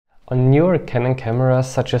On newer Canon cameras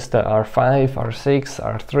such as the R5, R6,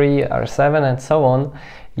 R3, R7 and so on,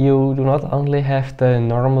 you do not only have the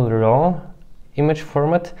normal RAW image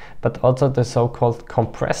format, but also the so-called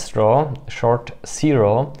compressed RAW, short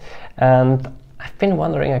cRAW. And I've been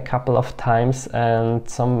wondering a couple of times, and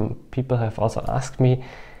some people have also asked me,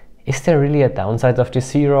 is there really a downside of the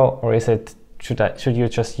cRAW, or should you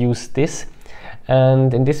just use this?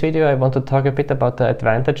 And in this video I want to talk a bit about the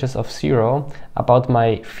advantages of cRAW, about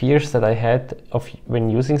my fears that I had when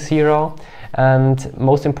using cRAW, and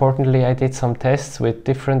most importantly I did some tests with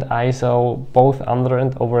different ISO, both under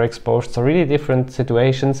and overexposed, so really different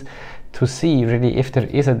situations, to see really if there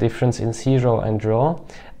is a difference in cRAW and RAW.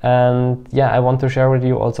 And yeah, I want to share with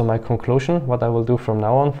you also my conclusion, what I will do from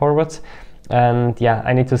now on forwards. And yeah,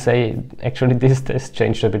 I need to say, actually this test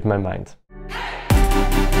changed a bit my mind.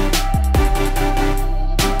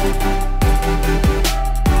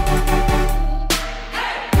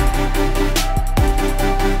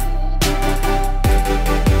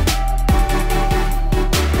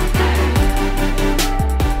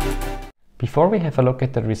 Before we have a look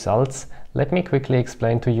at the results, let me quickly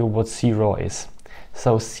explain to you what cRAW is.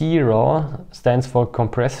 So cRAW stands for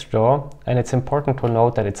compressed RAW, and it's important to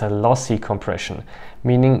note that it's a lossy compression,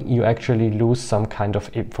 meaning you actually lose some kind of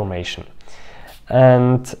information.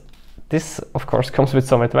 And this of course comes with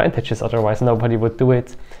some advantages, otherwise nobody would do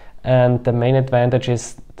it. And the main advantage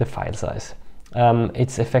is the file size.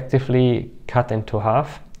 It's effectively cut into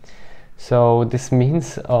half. So this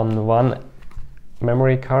means on one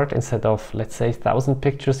memory card, instead of let's say 1000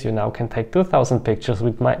 pictures, you now can take 2000 pictures,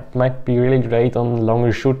 which might be really great on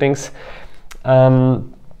longer shootings.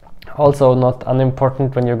 Also not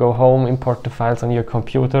unimportant, when you go home, import the files on your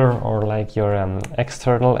computer or like your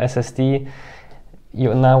external SSD,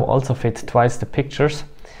 you now also fit twice the pictures,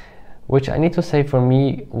 which I need to say for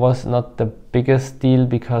me was not the biggest deal,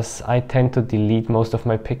 because I tend to delete most of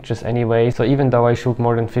my pictures anyway. So even though I shoot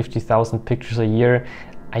more than 50,000 pictures a year,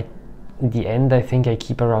 in the end I think I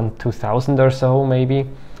keep around 2000 or so maybe.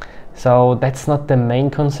 So that's not the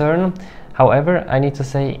main concern. However, I need to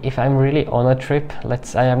say, if I'm really on a trip,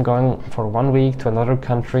 let's say I'm going for 1 week to another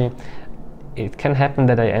country, it can happen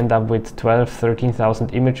that I end up with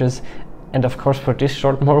 12,000-13,000 images. And of course for this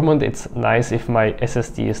short moment it's nice if my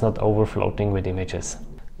SSD is not overfloating with images.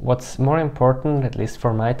 What's more important, at least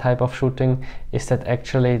for my type of shooting, is that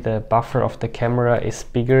actually the buffer of the camera is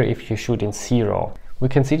bigger if you shoot in cRAW. We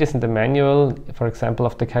can see this in the manual, for example,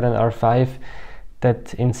 of the Canon R5,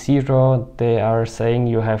 that in cRAW they are saying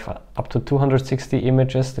you have up to 260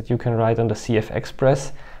 images that you can write on the CF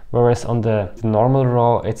Express, whereas on the normal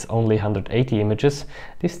RAW it's only 180 images.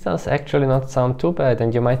 This does actually not sound too bad,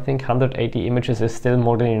 and you might think 180 images is still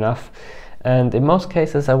more than enough. And in most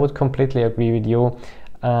cases I would completely agree with you,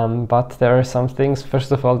 but there are some things.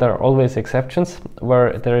 First of all, there are always exceptions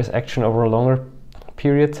where there is action over a longer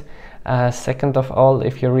period. Second of all,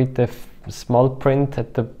 if you read the small print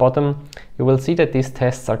at the bottom, you will see that these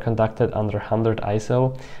tests are conducted under 100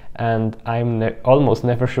 ISO, and I'm almost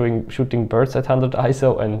never shooting birds at 100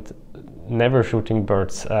 ISO and never shooting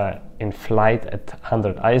birds in flight at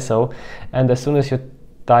 100 ISO. And as soon as you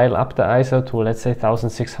dial up the ISO to let's say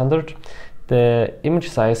 1600, the image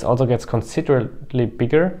size also gets considerably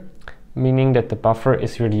bigger, meaning that the buffer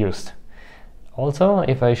is reduced. Also,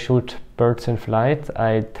 if I shoot birds in flight,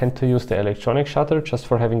 I tend to use the electronic shutter just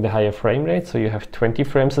for having the higher frame rate, so you have 20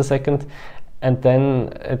 frames a second. And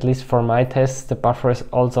then, at least for my tests, the buffer is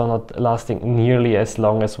also not lasting nearly as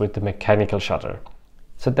long as with the mechanical shutter.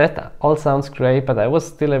 So that all sounds great, but I was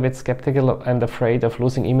still a bit skeptical and afraid of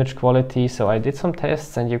losing image quality, so I did some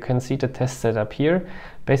tests, and you can see the test setup here.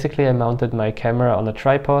 Basically, I mounted my camera on a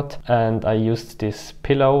tripod, and I used this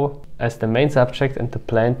pillow as the main subject and the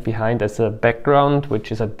plant behind as a background,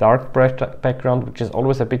 which is a dark background, which is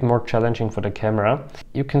always a bit more challenging for the camera.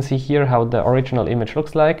 You can see here how the original image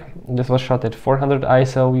looks like. This was shot at 400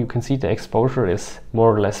 ISO. You can see the exposure is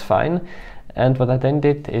more or less fine. And what I then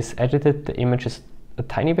did is edited the images a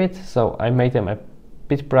tiny bit, so I made them a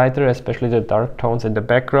bit brighter, especially the dark tones in the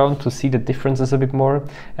background, to see the differences a bit more,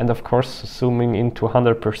 and of course zooming into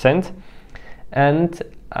 100%. And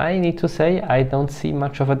I need to say, I don't see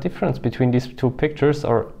much of a difference between these two pictures,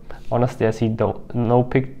 or honestly I see no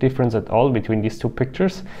difference at all between these two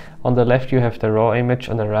pictures. On the left you have the RAW image,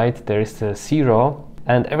 on the right there is the cRAW,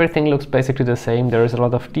 and everything looks basically the same. There is a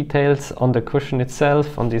lot of details on the cushion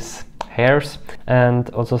itself, on these hairs, and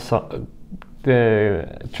also the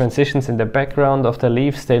transitions in the background of the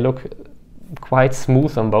leaves, they look quite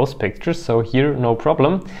smooth on both pictures, so here no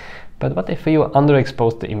problem. But what if you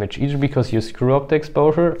underexpose the image, either because you screw up the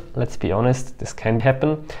exposure, let's be honest, this can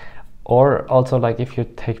happen, Or also, like if you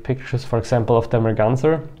take pictures, for example, of the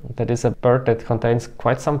merganser, that is a bird that contains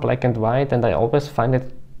quite some black and white, and I always find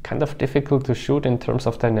it kind of difficult to shoot in terms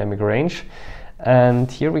of dynamic range.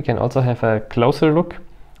 And here we can also have a closer look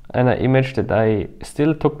and an image that I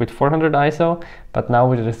still took with 400 ISO, but now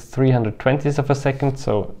with the 320th of a second,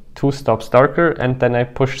 so 2 stops darker, and then I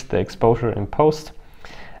pushed the exposure in post.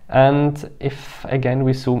 And if again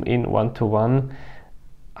we zoom in 1:1,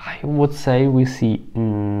 I would say we see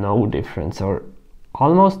no difference, or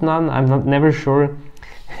almost none. I'm never sure.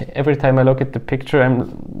 Every time I look at the picture,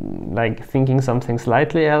 I'm like thinking something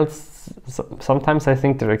slightly else. Sometimes I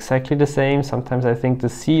think they're exactly the same. Sometimes I think the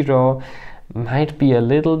cRAW might be a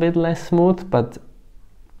little bit less smooth, but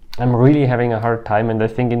I'm really having a hard time, and I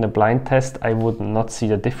think in the blind test I would not see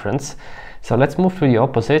the difference. So let's move to the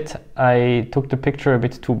opposite. I took the picture a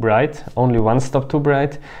bit too bright, only 1 stop too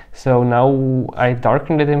bright. So now I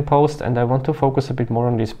darkened it in post, and I want to focus a bit more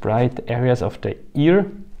on these bright areas of the ear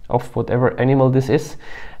of whatever animal this is.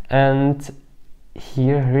 And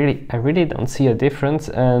here I really don't see a difference,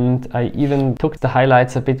 and I even took the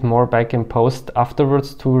highlights a bit more back in post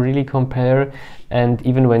afterwards to really compare, and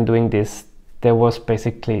even when doing this there was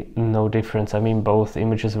basically no difference. I mean, both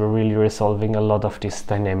images were really resolving a lot of this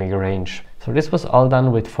dynamic range. So this was all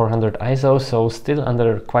done with 400 ISO, so still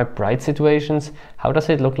under quite bright situations. How does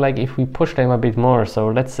it look like if we push them a bit more? So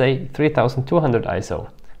let's say 3200 ISO.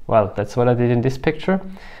 Well, that's what I did in this picture.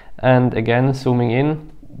 And again, zooming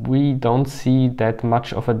in, we don't see that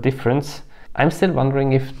much of a difference. I'm still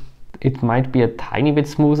wondering if it might be a tiny bit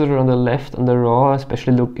smoother on the left on the RAW,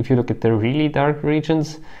 especially if you look at the really dark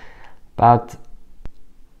regions. But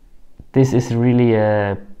this is really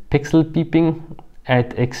a pixel peeping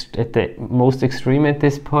at the most extreme at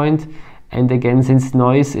this point. And again, since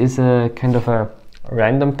noise is a kind of a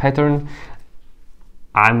random pattern,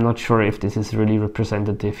 I'm not sure if this is really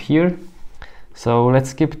representative here. So let's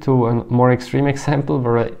skip to a more extreme example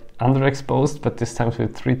where I underexposed, but this time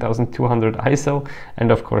with 3200 ISO.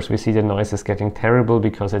 And of course we see the noise is getting terrible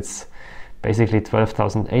because it's basically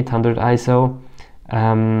 12,800 ISO.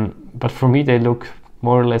 But for me they look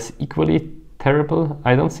more or less equally terrible.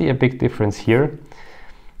 I don't see a big difference here.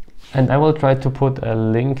 And I will try to put a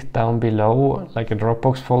link down below, like a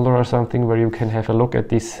Dropbox folder or something, where you can have a look at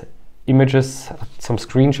these images, some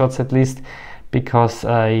screenshots at least, because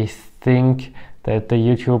I think that the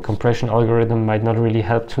YouTube compression algorithm might not really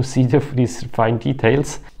help to see these fine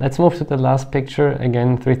details. Let's move to the last picture.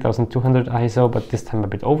 Again, 3200 ISO, but this time a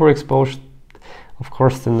bit overexposed. Of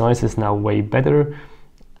course, the noise is now way better.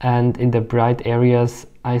 And in the bright areas,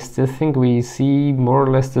 I still think we see more or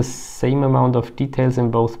less the same amount of details in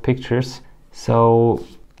both pictures. So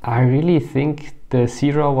I really think the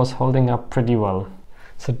cRAW was holding up pretty well.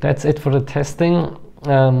 So that's it for the testing.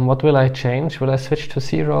 What will I change? Will I switch to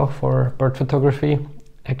cRAW for bird photography?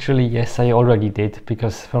 Actually, yes, I already did,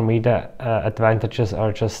 because for me the advantages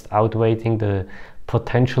are just outweighing the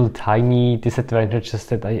potential tiny disadvantages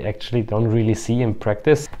that I actually don't really see in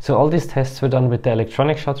practice. So all these tests were done with the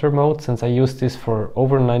electronic shutter mode, since I use this for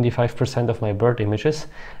over 95% of my bird images.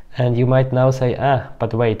 And you might now say,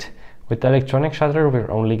 but wait, with the electronic shutter we're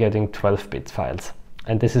only getting 12-bit files.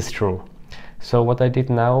 And this is true. So what I did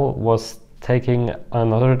now was taking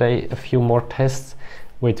another day a few more tests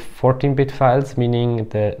with 14-bit files, meaning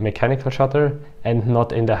the mechanical shutter and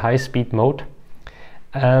not in the high-speed mode.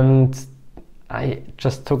 And I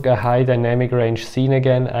just took a high dynamic range scene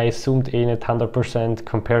again. I zoomed in at 100%,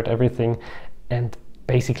 compared everything, and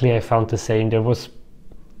basically I found the same. There was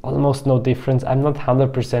almost no difference. I'm not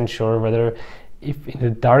 100% sure whether if in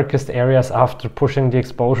the darkest areas after pushing the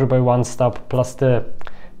exposure by 1 stop plus the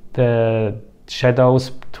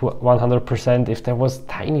shadows to 100%, if there was a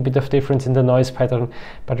tiny bit of difference in the noise pattern,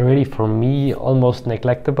 but really for me almost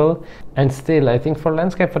neglectable. And still, I think for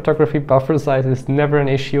landscape photography, buffer size is never an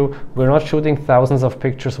issue. We're not shooting thousands of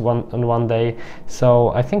pictures on one day, so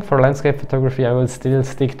I think for landscape photography I will still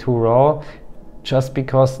stick to RAW, just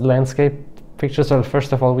because landscape pictures, well,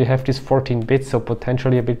 first of all we have this 14 bits, so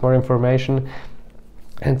potentially a bit more information,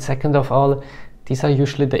 and second of all, these are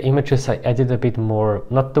usually the images I edit a bit more,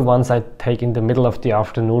 not the ones I take in the middle of the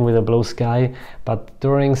afternoon with a blue sky, but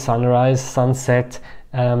during sunrise, sunset,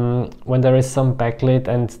 when there is some backlit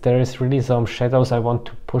and there is really some shadows I want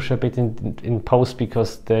to push a bit in post,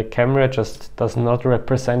 because the camera just does not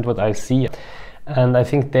represent what I see. And I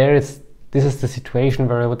think this is the situation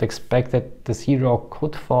where I would expect that the cRAW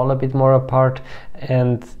could fall a bit more apart.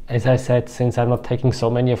 And as I said, since I'm not taking so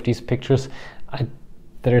many of these pictures,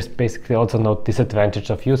 there is basically also no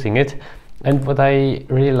disadvantage of using it. And what I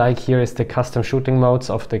really like here is the custom shooting modes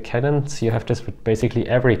of the Canon. So you have this with basically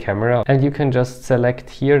every camera, and you can just select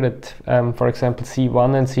here that, for example,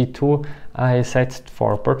 C1 and C2 I set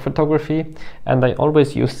for bird photography, and I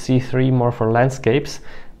always use C3 more for landscapes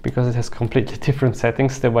because it has completely different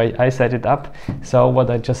settings the way I set it up. So what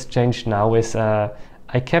I just changed now is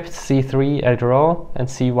I kept C3 at RAW and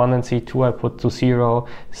C1 and C2 I put to 0.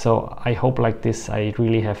 So I hope like this I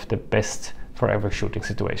really have the best for every shooting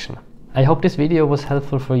situation. I hope this video was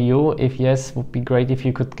helpful for you. If yes, it would be great if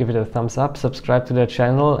you could give it a thumbs up, subscribe to the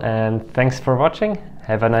channel, and thanks for watching.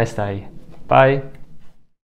 Have a nice day. Bye.